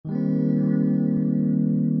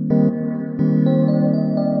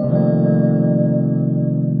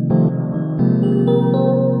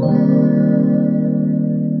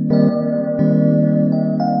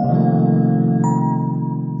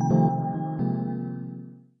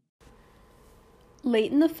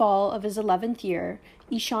Late in the fall of his 11th year,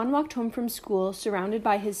 Ishan walked home from school surrounded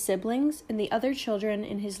by his siblings and the other children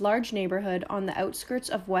in his large neighborhood on the outskirts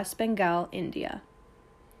of West Bengal, India.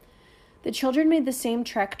 The children made the same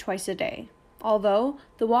trek twice a day, although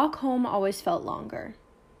the walk home always felt longer.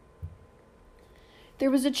 There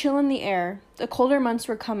was a chill in the air, the colder months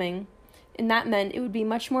were coming, and that meant it would be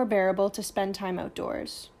much more bearable to spend time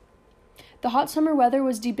outdoors. The hot summer weather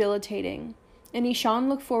was debilitating, and Ishan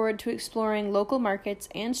looked forward to exploring local markets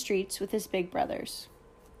and streets with his big brothers.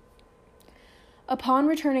 Upon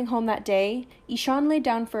returning home that day, Ishan laid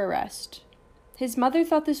down for a rest. His mother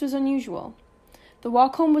thought this was unusual. The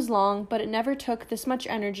walk home was long, but it never took this much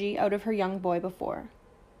energy out of her young boy before.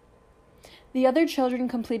 The other children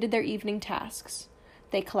completed their evening tasks.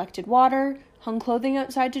 They collected water, hung clothing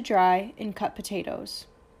outside to dry, and cut potatoes.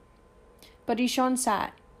 But Ishan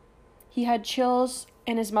sat. He had chills,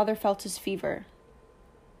 and his mother felt his fever.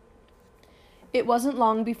 It wasn't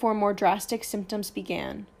long before more drastic symptoms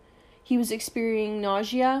began. He was experiencing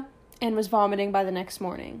nausea and was vomiting by the next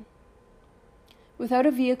morning. Without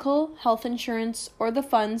a vehicle, health insurance, or the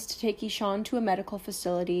funds to take Ishan to a medical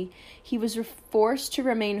facility, he was forced to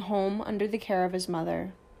remain home under the care of his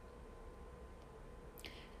mother.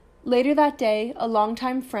 Later that day, a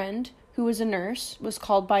longtime friend, who was a nurse, was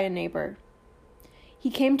called by a neighbor. He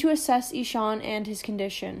came to assess Ishan and his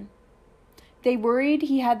condition. They worried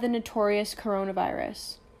he had the notorious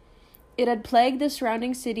coronavirus. It had plagued the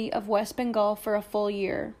surrounding city of West Bengal for a full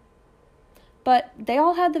year. But they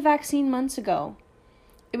all had the vaccine months ago.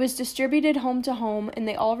 It was distributed home to home, and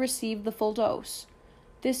they all received the full dose.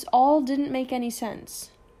 This all didn't make any sense.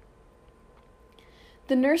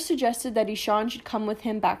 The nurse suggested that Ishan should come with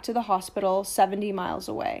him back to the hospital 70 miles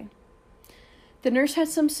away. The nurse had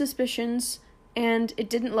some suspicions, and it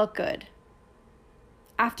didn't look good.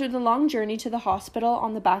 After the long journey to the hospital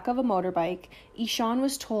on the back of a motorbike, Ishan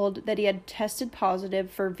was told that he had tested positive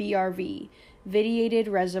for VRV, Vitiated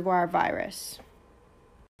Reservoir Virus.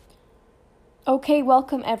 Okay,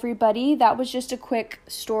 welcome everybody. That was just a quick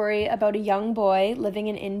story about a young boy living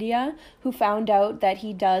in India who found out that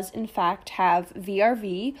he does in fact have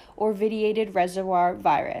VRV, or Vitiated Reservoir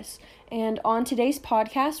Virus. And on today's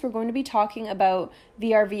podcast, we're going to be talking about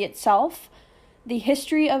VRV itself, the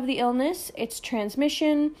history of the illness, its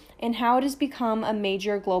transmission, and how it has become a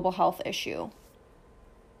major global health issue.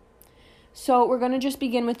 So we're going to just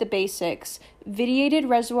begin with the basics. Vitiated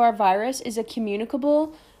reservoir virus is a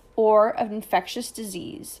communicable or an infectious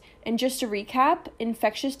disease. And just to recap,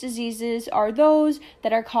 infectious diseases are those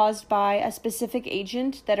that are caused by a specific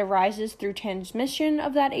agent that arises through transmission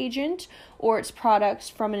of that agent or its products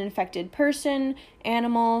from an infected person,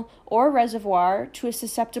 animal, or reservoir to a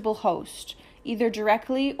susceptible host, either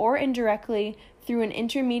directly or indirectly through an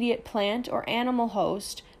intermediate plant or animal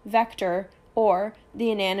host, vector, or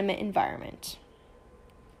the inanimate environment.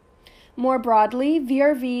 More broadly,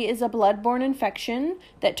 VRV is a blood-borne infection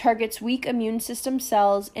that targets weak immune system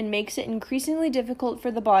cells and makes it increasingly difficult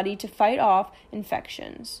for the body to fight off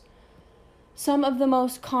infections. Some of the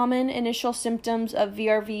most common initial symptoms of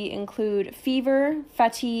VRV include fever,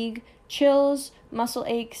 fatigue, chills, muscle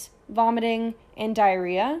aches, vomiting, and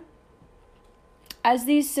diarrhea. As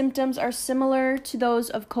these symptoms are similar to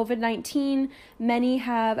those of COVID-19, many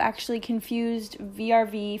have actually confused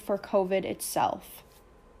VRV for COVID itself.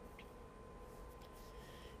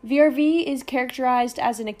 VRV is characterized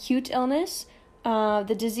as an acute illness.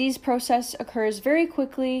 The disease process occurs very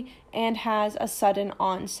quickly and has a sudden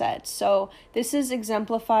onset. So this is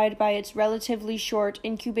exemplified by its relatively short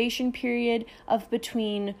incubation period of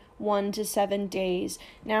between 1 to 7 days.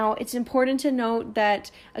 Now, it's important to note that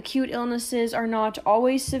acute illnesses are not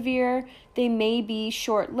always severe. They may be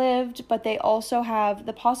short-lived, but they also have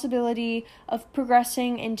the possibility of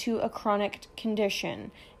progressing into a chronic condition.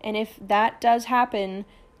 And if that does happen,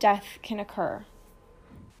 death can occur.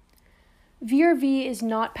 VRV is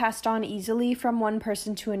not passed on easily from one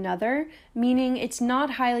person to another, meaning it's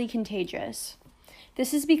not highly contagious.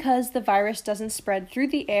 This is because the virus doesn't spread through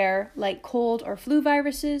the air like cold or flu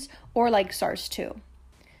viruses or like SARS-2.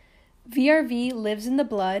 VRV lives in the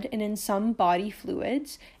blood and in some body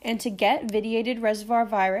fluids, and to get vitiated reservoir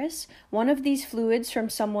virus, one of these fluids from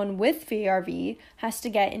someone with VRV has to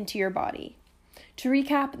get into your body. To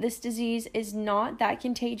recap, this disease is not that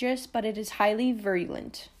contagious, but it is highly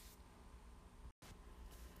virulent.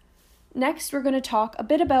 Next, we're going to talk a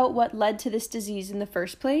bit about what led to this disease in the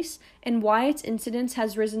first place and why its incidence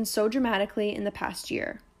has risen so dramatically in the past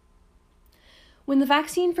year. When the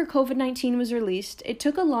vaccine for COVID-19 was released, it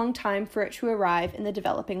took a long time for it to arrive in the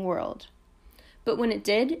developing world. But when it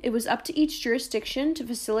did, it was up to each jurisdiction to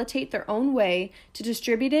facilitate their own way to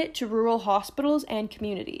distribute it to rural hospitals and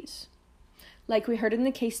communities. Like we heard in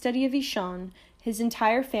the case study of Ishan, his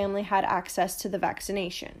entire family had access to the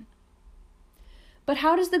vaccination. But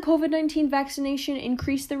how does the COVID-19 vaccination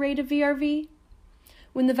increase the rate of VRV?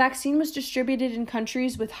 When the vaccine was distributed in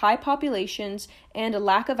countries with high populations and a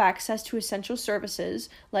lack of access to essential services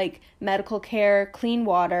like medical care, clean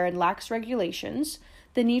water, and lax regulations,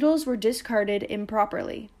 the needles were discarded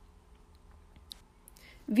improperly.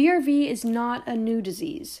 VRV is not a new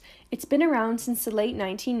disease. It's been around since the late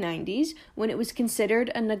 1990s when it was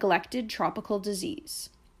considered a neglected tropical disease.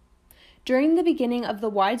 During the beginning of the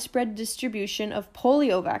widespread distribution of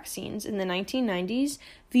polio vaccines in the 1990s,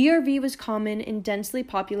 VRV was common in densely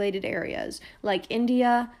populated areas like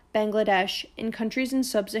India, Bangladesh, and countries in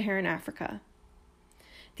sub-Saharan Africa.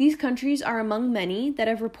 These countries are among many that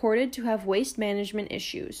have reported to have waste management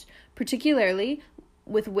issues, particularly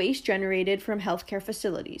with waste generated from healthcare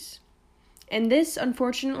facilities. And this,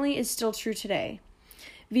 unfortunately, is still true today.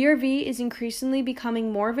 VRV is increasingly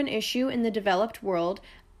becoming more of an issue in the developed world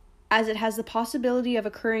as it has the possibility of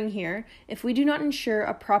occurring here if we do not ensure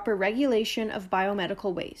a proper regulation of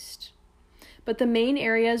biomedical waste. But the main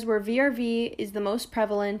areas where VRV is the most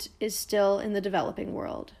prevalent is still in the developing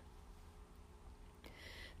world.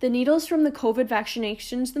 The needles from the COVID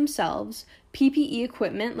vaccinations themselves, PPE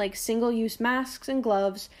equipment like single-use masks and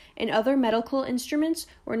gloves, and other medical instruments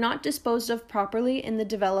were not disposed of properly in the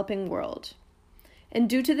developing world. And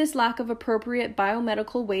due to this lack of appropriate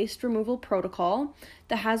biomedical waste removal protocol,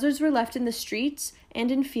 the hazards were left in the streets and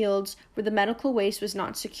in fields where the medical waste was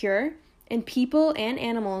not secure, and people and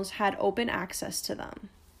animals had open access to them.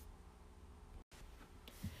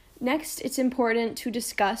 Next, it's important to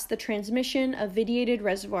discuss the transmission of vitiated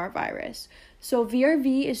reservoir virus. So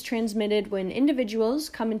VRV is transmitted when individuals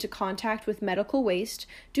come into contact with medical waste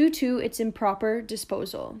due to its improper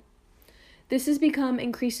disposal. This has become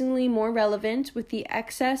increasingly more relevant with the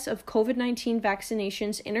excess of COVID-19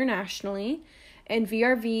 vaccinations internationally, and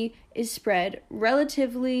VRV is spread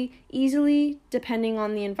relatively easily depending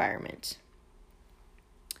on the environment.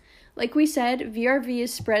 Like we said, VRV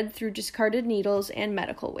is spread through discarded needles and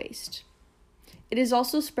medical waste. It is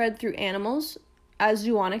also spread through animals as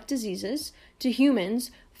zoonotic diseases to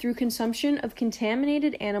humans through consumption of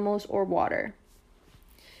contaminated animals or water.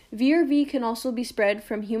 VRV can also be spread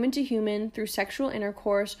from human to human through sexual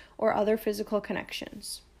intercourse or other physical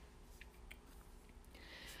connections.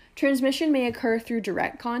 Transmission may occur through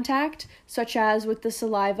direct contact, such as with the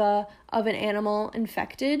saliva of an animal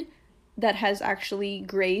infected that has actually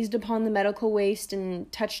grazed upon the medical waste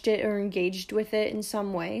and touched it or engaged with it in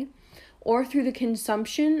some way, or through the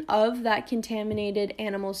consumption of that contaminated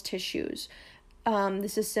animal's tissues.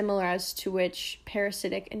 This is similar as to which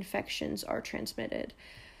parasitic infections are transmitted.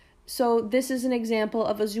 So this is an example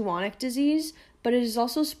of a zoonotic disease, but it is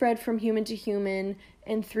also spread from human to human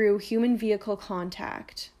and through human-vehicle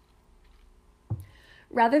contact.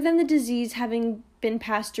 Rather than the disease having been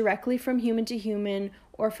passed directly from human to human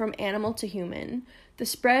or from animal to human, the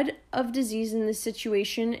spread of disease in this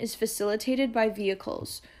situation is facilitated by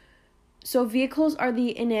vehicles. So vehicles are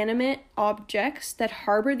the inanimate objects that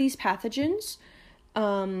harbor these pathogens.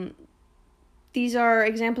 These are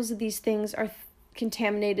examples of these things are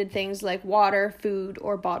contaminated things like water, food,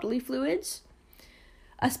 or bodily fluids.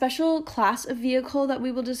 A special class of vehicle that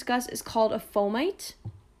we will discuss is called a fomite,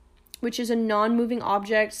 which is a non-moving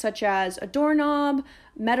object such as a doorknob,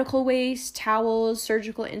 medical waste, towels,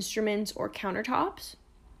 surgical instruments, or countertops.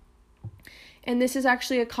 And this is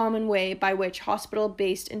actually a common way by which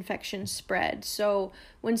hospital-based infections spread. So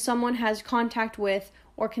when someone has contact with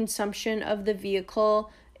or consumption of the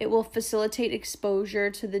vehicle, it will facilitate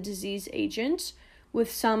exposure to the disease agent, with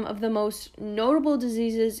some of the most notable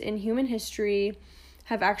diseases in human history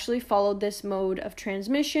have actually followed this mode of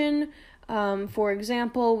transmission. For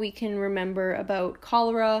example, we can remember about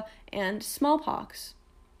cholera and smallpox.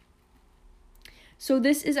 So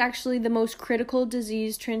this is actually the most critical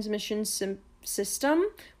disease transmission system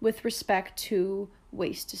with respect to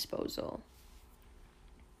waste disposal.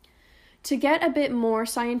 To get a bit more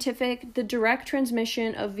scientific, the direct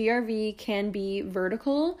transmission of VRV can be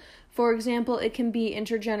vertical. For example, it can be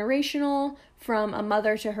intergenerational from a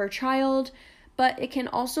mother to her child, but it can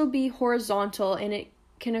also be horizontal, and it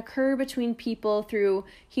can occur between people through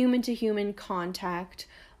human-to-human contact.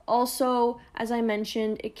 Also, as I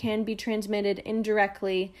mentioned, it can be transmitted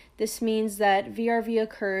indirectly. This means that VRV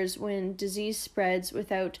occurs when disease spreads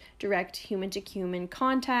without direct human-to-human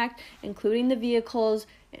contact, including the vehicles,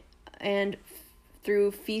 and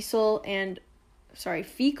through fecal and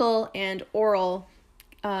oral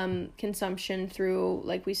consumption through,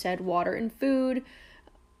 like we said, water and food.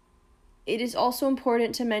 It is also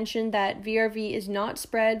important to mention that VRV is not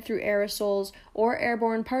spread through aerosols or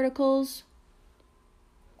airborne particles.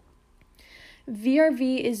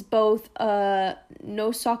 VRV is both a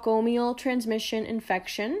nosocomial transmission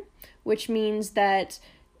infection, which means that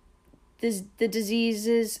the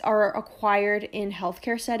diseases are acquired in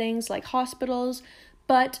healthcare settings like hospitals,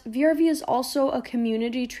 but VRV is also a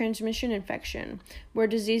community transmission infection, where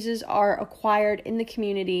diseases are acquired in the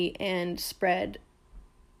community and spread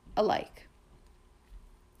alike.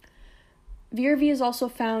 VRV is also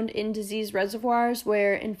found in disease reservoirs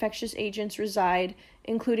where infectious agents reside,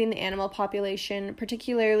 including the animal population,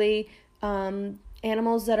 particularly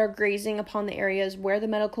animals that are grazing upon the areas where the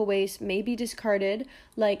medical waste may be discarded,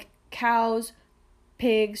 like cows,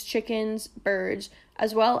 pigs, chickens, birds,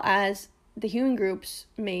 as well as the human groups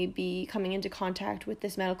may be coming into contact with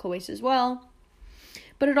this medical waste as well.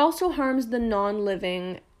 But it also harms the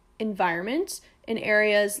non-living environments in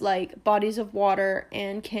areas like bodies of water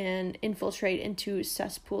and can infiltrate into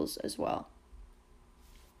cesspools as well.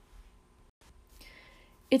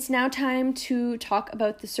 It's now time to talk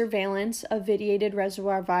about the surveillance of vitiated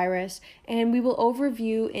reservoir virus, and we will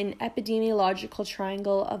overview an epidemiological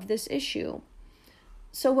triangle of this issue.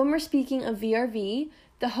 So when we're speaking of VRV,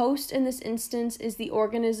 the host in this instance is the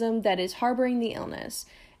organism that is harboring the illness,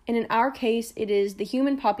 and in our case, it is the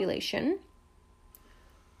human population.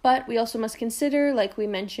 But we also must consider, like we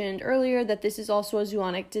mentioned earlier, that this is also a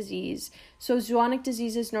zoonotic disease. So zoonotic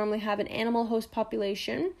diseases normally have an animal host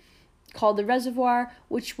population called the reservoir,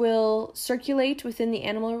 which will circulate within the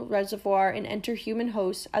animal reservoir and enter human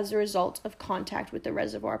hosts as a result of contact with the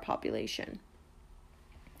reservoir population.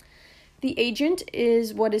 The agent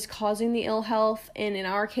is what is causing the ill health, and in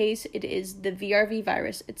our case, it is the VRV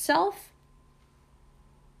virus itself.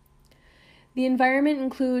 The environment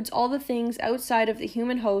includes all the things outside of the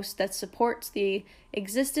human host that supports the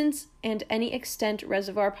existence and any extent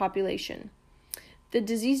reservoir population, the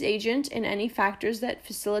disease agent, and any factors that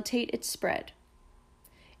facilitate its spread.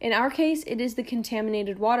 In our case, it is the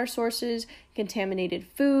contaminated water sources, contaminated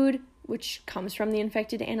food, which comes from the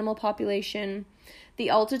infected animal population. The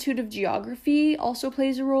altitude of geography also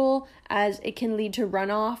plays a role, as it can lead to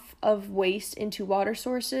runoff of waste into water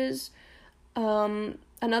sources.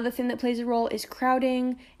 Another thing that plays a role is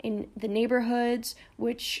crowding in the neighborhoods,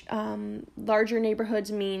 which larger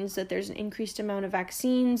neighborhoods means that there's an increased amount of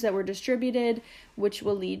vaccines that were distributed, which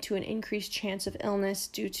will lead to an increased chance of illness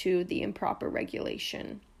due to the improper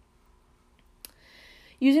regulation.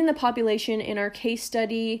 Using the population in our case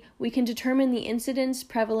study, we can determine the incidence,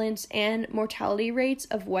 prevalence, and mortality rates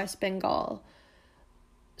of West Bengal.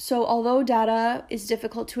 So although data is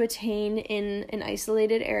difficult to attain in an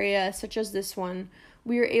isolated area such as this one,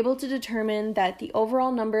 we are able to determine that the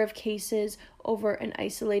overall number of cases over an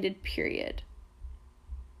isolated period.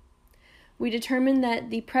 We determined that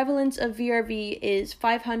the prevalence of VRV is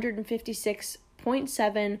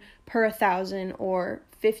 556.7 per 1,000, or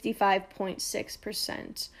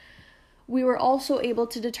 55.6%. We were also able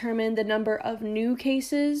to determine the number of new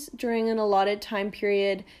cases during an allotted time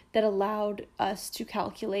period that allowed us to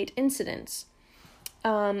calculate incidence.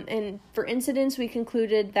 And for incidence, we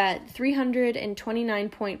concluded that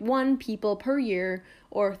 329.1 people per year,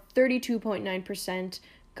 or 32.9%,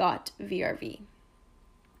 got VRV.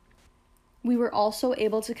 We were also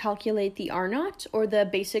able to calculate the R0, or the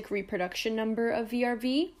basic reproduction number of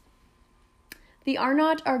VRV. The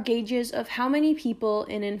R0 are gauges of how many people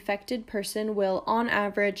an infected person will, on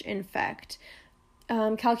average, infect.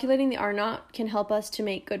 Calculating the R0 can help us to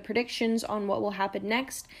make good predictions on what will happen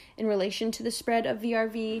next in relation to the spread of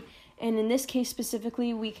VRV, and in this case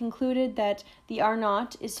specifically, we concluded that the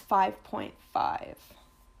R0 is 5.5.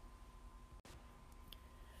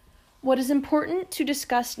 What is important to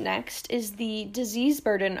discuss next is the disease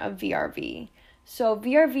burden of VRV. So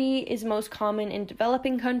VRV is most common in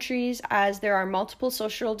developing countries, as there are multiple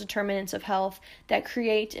social determinants of health that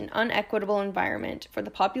create an unequitable environment for the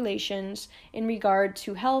populations in regard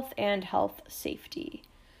to health and health safety.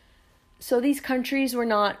 So these countries were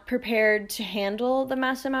not prepared to handle the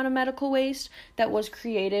mass amount of medical waste that was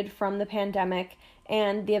created from the pandemic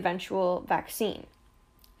and the eventual vaccine.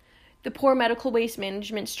 The poor medical waste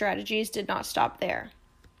management strategies did not stop there.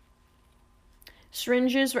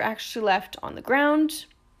 Syringes were actually left on the ground.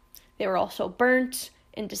 They were also burnt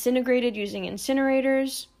and disintegrated using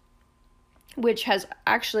incinerators, which has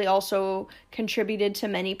actually also contributed to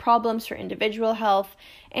many problems for individual health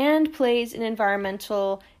and plays an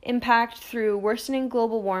environmental impact through worsening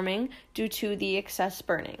global warming due to the excess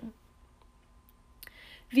burning.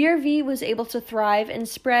 VRV was able to thrive and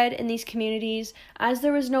spread in these communities as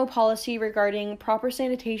there was no policy regarding proper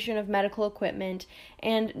sanitation of medical equipment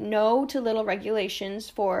and no to little regulations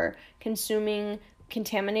for consuming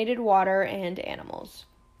contaminated water and animals.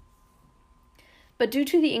 But due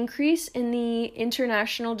to the increase in the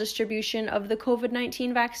international distribution of the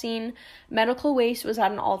COVID-19 vaccine, medical waste was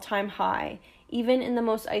at an all-time high, even in the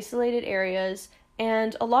most isolated areas,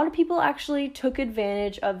 and a lot of people actually took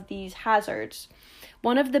advantage of these hazards.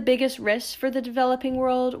 One of the biggest risks for the developing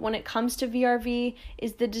world when it comes to VRV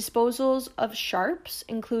is the disposals of sharps,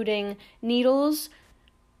 including needles,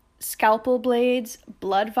 scalpel blades,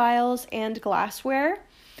 blood vials, and glassware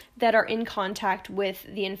that are in contact with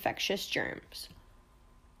the infectious germs.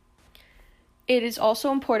 It is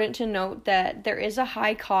also important to note that there is a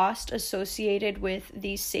high cost associated with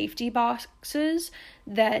these safety boxes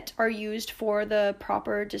that are used for the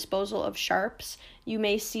proper disposal of sharps. You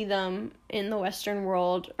may see them in the Western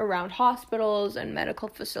world around hospitals and medical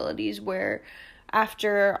facilities where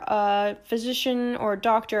after a physician or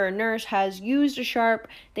doctor or nurse has used a sharp,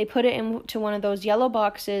 they put it into one of those yellow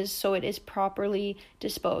boxes so it is properly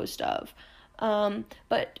disposed of.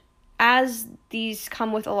 But as these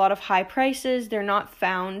come with a lot of high prices, they're not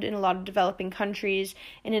found in a lot of developing countries.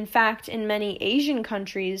 And in fact, in many Asian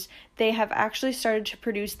countries, they have actually started to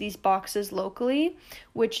produce these boxes locally,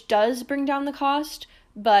 which does bring down the cost,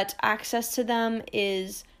 but access to them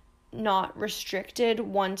is not restricted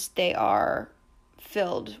once they are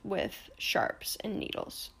filled with sharps and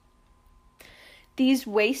needles. These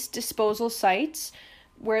waste disposal sites,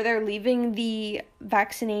 where they're leaving the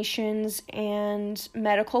vaccinations and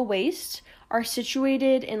medical waste, are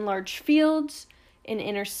situated in large fields, in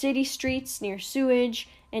inner city streets near sewage,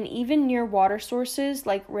 and even near water sources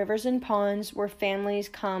like rivers and ponds where families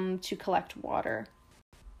come to collect water.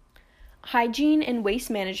 Hygiene and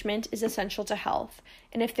waste management is essential to health,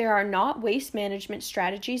 and if there are not waste management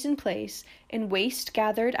strategies in place and waste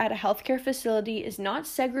gathered at a healthcare facility is not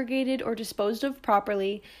segregated or disposed of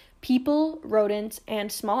properly, people, rodents,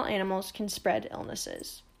 and small animals can spread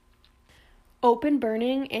illnesses. Open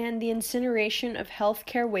burning and the incineration of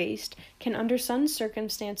healthcare waste can, under some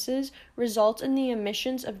circumstances, result in the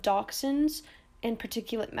emissions of toxins and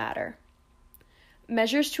particulate matter.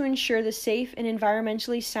 Measures to ensure the safe and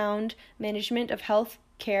environmentally sound management of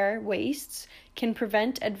healthcare wastes can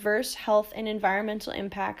prevent adverse health and environmental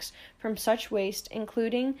impacts from such waste,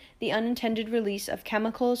 including the unintended release of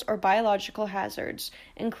chemicals or biological hazards,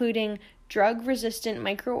 including drug-resistant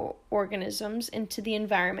microorganisms into the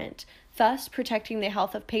environment, thus protecting the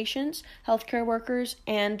health of patients, healthcare workers,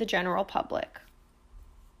 and the general public.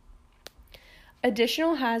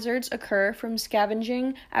 Additional hazards occur from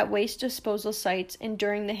scavenging at waste disposal sites and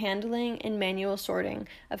during the handling and manual sorting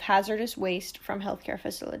of hazardous waste from healthcare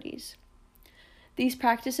facilities. These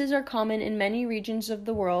practices are common in many regions of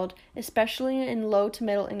the world, especially in low to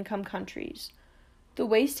middle income countries. The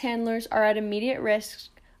waste handlers are at immediate risk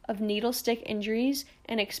of needle stick injuries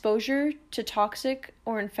and exposure to toxic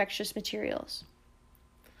or infectious materials.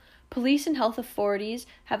 Police and health authorities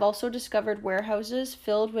have also discovered warehouses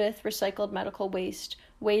filled with recycled medical waste,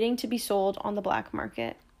 waiting to be sold on the black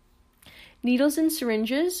market. Needles and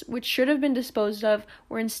syringes, which should have been disposed of,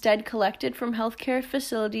 were instead collected from healthcare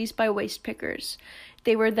facilities by waste pickers.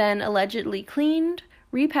 They were then allegedly cleaned,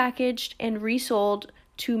 repackaged, and resold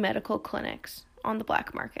to medical clinics on the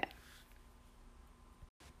black market.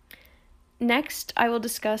 Next, I will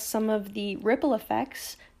discuss some of the ripple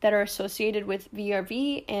effects that are associated with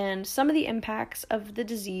VRV and some of the impacts of the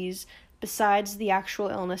disease besides the actual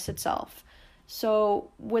illness itself. So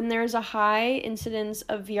when there's a high incidence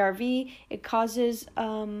of VRV, it causes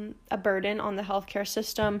a burden on the healthcare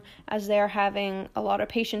system as they are having a lot of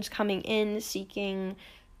patients coming in seeking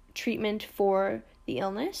treatment for the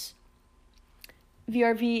illness.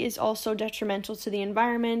 VRV is also detrimental to the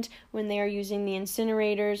environment when they are using the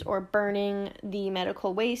incinerators or burning the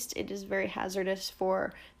medical waste. It is very hazardous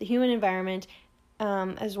for the human environment,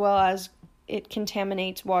 as well as it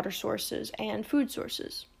contaminates water sources and food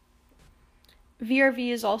sources. VRV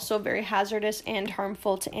is also very hazardous and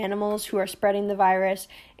harmful to animals who are spreading the virus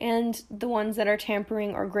and the ones that are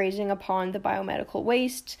tampering or grazing upon the biomedical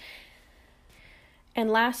waste. And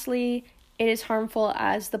lastly, it is harmful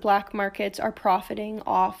as the black markets are profiting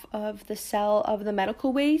off of the sale of the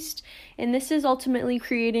medical waste, and this is ultimately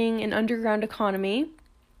creating an underground economy.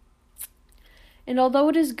 And although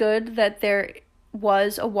it is good that there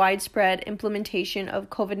was a widespread implementation of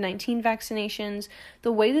COVID-19 vaccinations,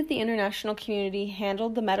 the way that the international community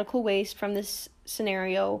handled the medical waste from this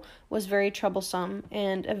scenario was very troublesome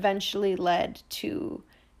and eventually led to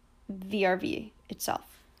VRV itself.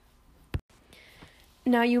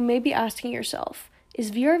 Now you may be asking yourself,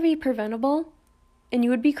 is VRV preventable? And you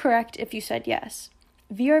would be correct if you said yes.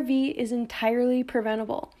 VRV is entirely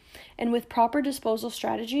preventable, and with proper disposal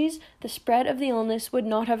strategies, the spread of the illness would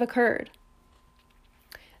not have occurred.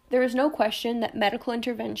 There is no question that medical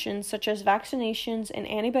interventions such as vaccinations and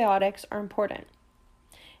antibiotics are important.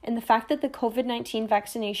 And the fact that the COVID-19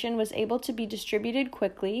 vaccination was able to be distributed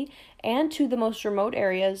quickly and to the most remote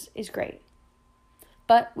areas is great.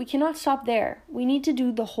 But we cannot stop there. We need to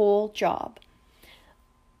do the whole job.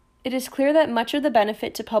 It is clear that much of the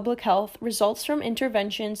benefit to public health results from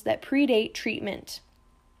interventions that predate treatment.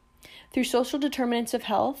 Through social determinants of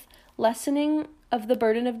health, lessening of the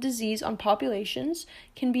burden of disease on populations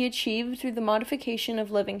can be achieved through the modification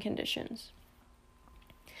of living conditions.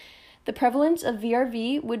 The prevalence of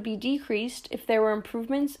VRV would be decreased if there were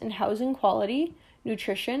improvements in housing quality,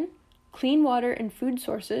 nutrition, clean water and food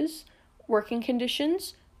sources, working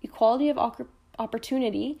conditions, equality of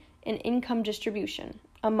opportunity, and income distribution,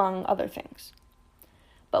 among other things.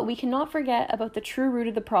 But we cannot forget about the true root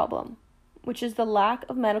of the problem, which is the lack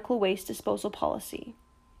of medical waste disposal policy.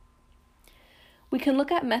 We can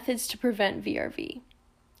look at methods to prevent VRV,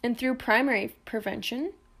 and through primary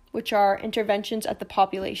prevention, which are interventions at the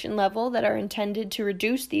population level that are intended to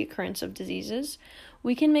reduce the occurrence of diseases,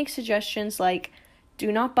 we can make suggestions like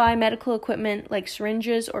do not buy medical equipment like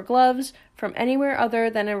syringes or gloves from anywhere other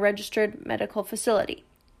than a registered medical facility.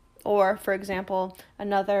 Or, for example,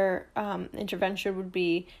 another intervention would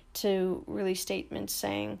be to release statements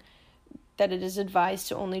saying that it is advised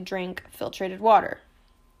to only drink filtered water.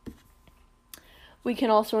 We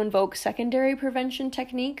can also invoke secondary prevention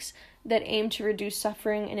techniques that aim to reduce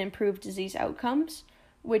suffering and improve disease outcomes,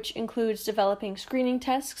 which includes developing screening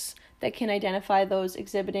tests that can identify those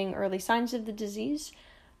exhibiting early signs of the disease.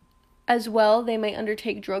 As well, they may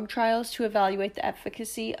undertake drug trials to evaluate the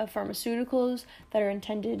efficacy of pharmaceuticals that are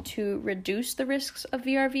intended to reduce the risks of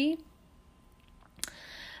VRV.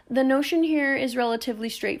 The notion here is relatively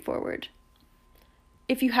straightforward.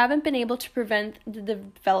 If you haven't been able to prevent the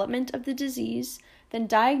development of the disease, then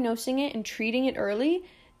diagnosing it and treating it early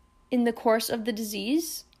in the course of the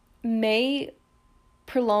disease may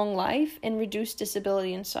prolong life and reduce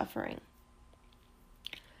disability and suffering.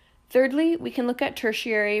 Thirdly, we can look at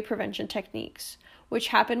tertiary prevention techniques, which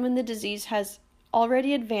happen when the disease has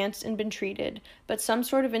already advanced and been treated, but some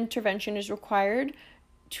sort of intervention is required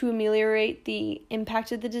to ameliorate the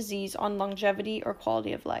impact of the disease on longevity or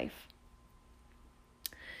quality of life.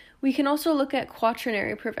 We can also look at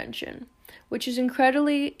quaternary prevention, which is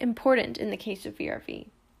incredibly important in the case of VRV.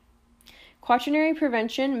 Quaternary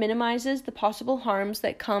prevention minimizes the possible harms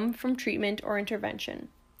that come from treatment or intervention.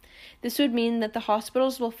 This would mean that the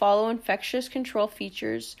hospitals will follow infectious control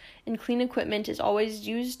features and clean equipment is always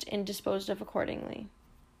used and disposed of accordingly.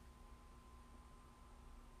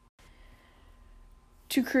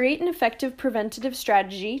 To create an effective preventative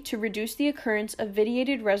strategy to reduce the occurrence of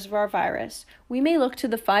vitiated reservoir virus, we may look to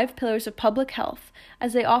the 5 pillars of public health,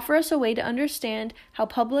 as they offer us a way to understand how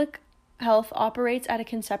public health operates at a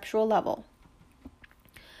conceptual level.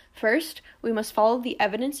 First, we must follow the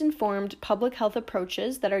evidence-informed public health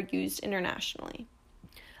approaches that are used internationally.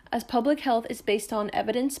 As public health is based on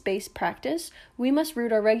evidence-based practice, we must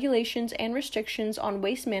root our regulations and restrictions on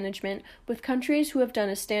waste management with countries who have done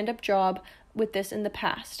a stand-up job with this in the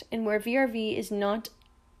past, and where VRV is not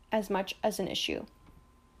as much as an issue.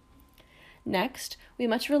 Next, we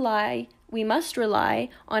must rely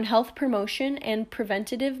on health promotion and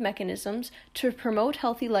preventative mechanisms to promote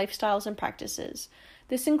healthy lifestyles and practices.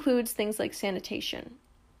 This includes things like sanitation.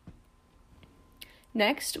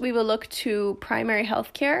 Next, we will look to primary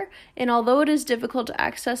health care, and although it is difficult to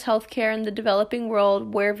access health care in the developing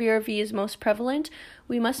world where VRV is most prevalent,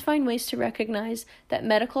 we must find ways to recognize that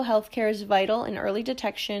medical health care is vital in early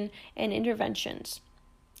detection and interventions.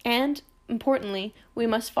 And, importantly, we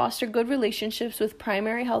must foster good relationships with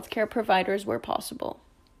primary health care providers where possible.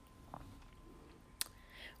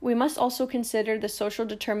 We must also consider the social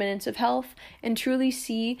determinants of health and truly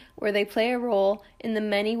see where they play a role in the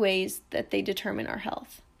many ways that they determine our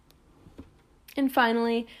health. And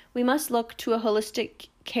finally, we must look to a holistic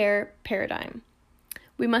care paradigm.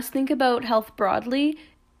 We must think about health broadly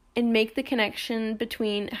and make the connection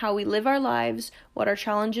between how we live our lives, what our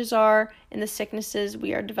challenges are, and the sicknesses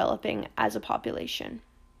we are developing as a population.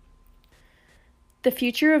 The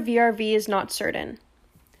future of VRV is not certain.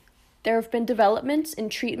 There have been developments in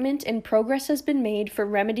treatment and progress has been made for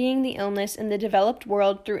remedying the illness in the developed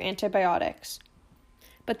world through antibiotics.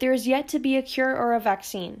 But there is yet to be a cure or a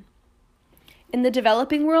vaccine. In the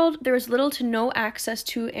developing world, there is little to no access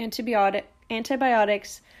to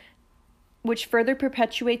antibiotics which further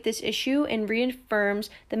perpetuate this issue and reaffirms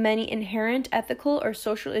the many inherent ethical or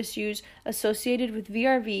social issues associated with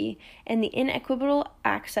VRV and the inequitable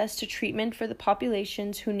access to treatment for the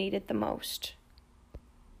populations who need it the most.